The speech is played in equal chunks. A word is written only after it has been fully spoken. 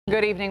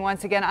Good evening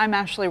once again. I'm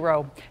Ashley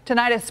Rowe.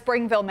 Tonight, a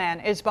Springville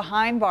man is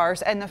behind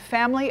bars and the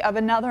family of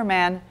another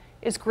man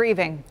is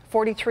grieving.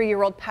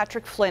 43-year-old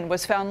Patrick Flynn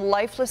was found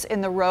lifeless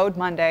in the road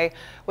Monday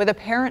with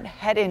apparent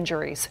head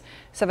injuries.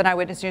 7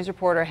 Eyewitness News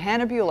reporter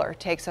Hannah Buehler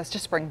takes us to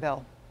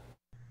Springville.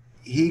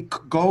 He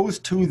goes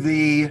to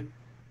the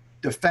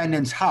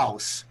defendant's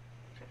house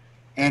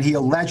and he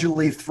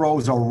allegedly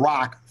throws a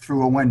rock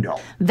through a window.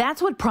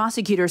 That's what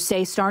prosecutors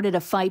say started a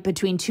fight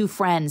between two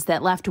friends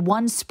that left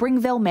one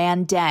Springville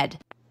man dead.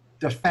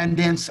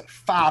 Defendant's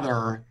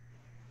father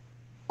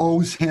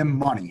owes him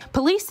money.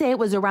 Police say it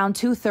was around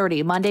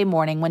 2:30 Monday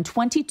morning when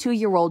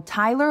 22-year-old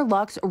Tyler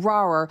Lux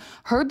Rauer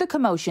heard the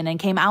commotion and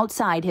came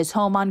outside his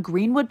home on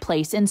Greenwood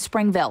Place in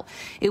Springville.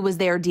 It was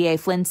there DA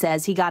Flynn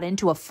says he got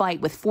into a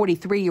fight with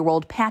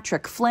 43-year-old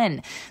Patrick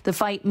Flynn. The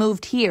fight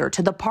moved here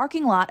to the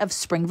parking lot of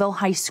Springville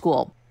High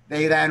School.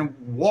 They then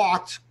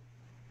walked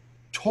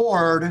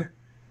toward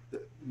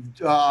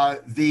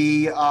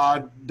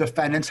the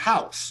defendant's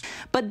house.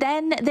 But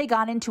then they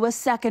got into a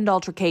second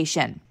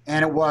altercation.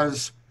 And it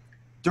was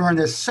during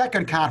this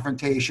second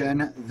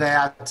confrontation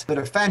that the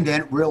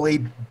defendant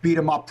really beat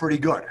him up pretty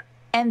good.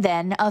 And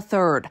then a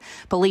third.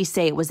 Police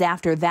say it was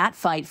after that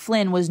fight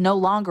Flynn was no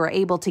longer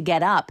able to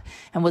get up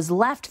and was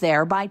left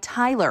there by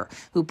Tyler,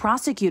 who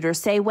prosecutors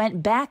say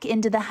went back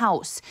into the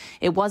house.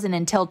 It wasn't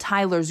until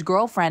Tyler's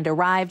girlfriend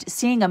arrived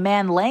seeing a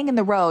man laying in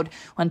the road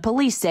when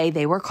police say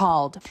they were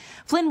called.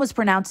 Flynn was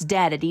pronounced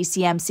dead at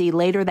ECMC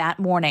later that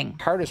morning.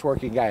 Hardest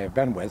working guy I've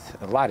been with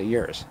in a lot of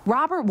years.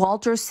 Robert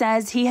Walters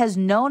says he has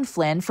known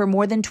Flynn for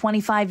more than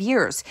 25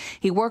 years.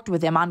 He worked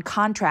with him on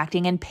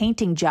contracting and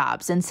painting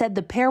jobs and said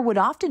the pair would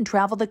often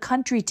travel the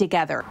country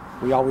together.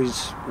 We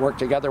always worked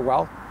together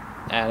well,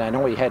 and I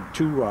know he had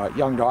two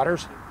young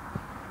daughters.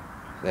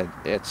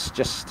 It's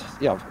just,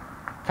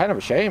 kind of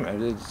a shame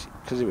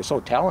because he was so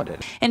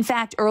talented. In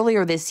fact,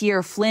 earlier this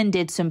year, Flynn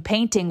did some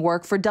painting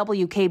work for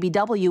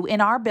WKBW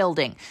in our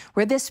building,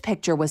 where this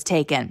picture was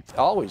taken.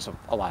 Always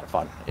a lot of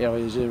fun. There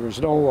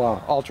was no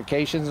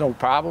altercations, no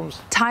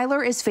problems.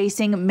 Tyler is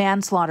facing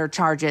manslaughter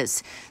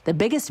charges. The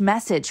biggest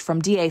message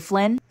from DA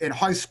Flynn: in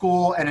high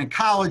school and in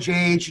college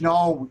age,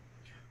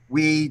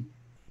 we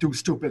do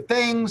stupid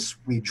things,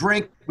 we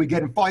drink, we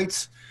get in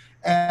fights,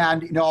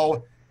 and,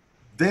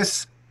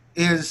 this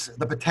is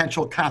the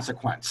potential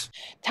consequence.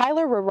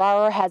 Tyler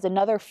Rauer has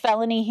another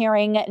felony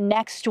hearing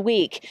next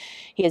week.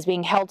 He is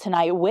being held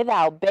tonight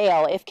without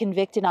bail. If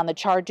convicted on the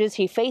charges,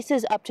 he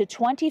faces up to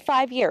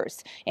 25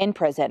 years in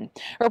prison.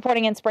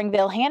 Reporting in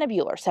Springville, Hannah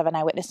Buehler, 7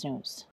 Eyewitness News.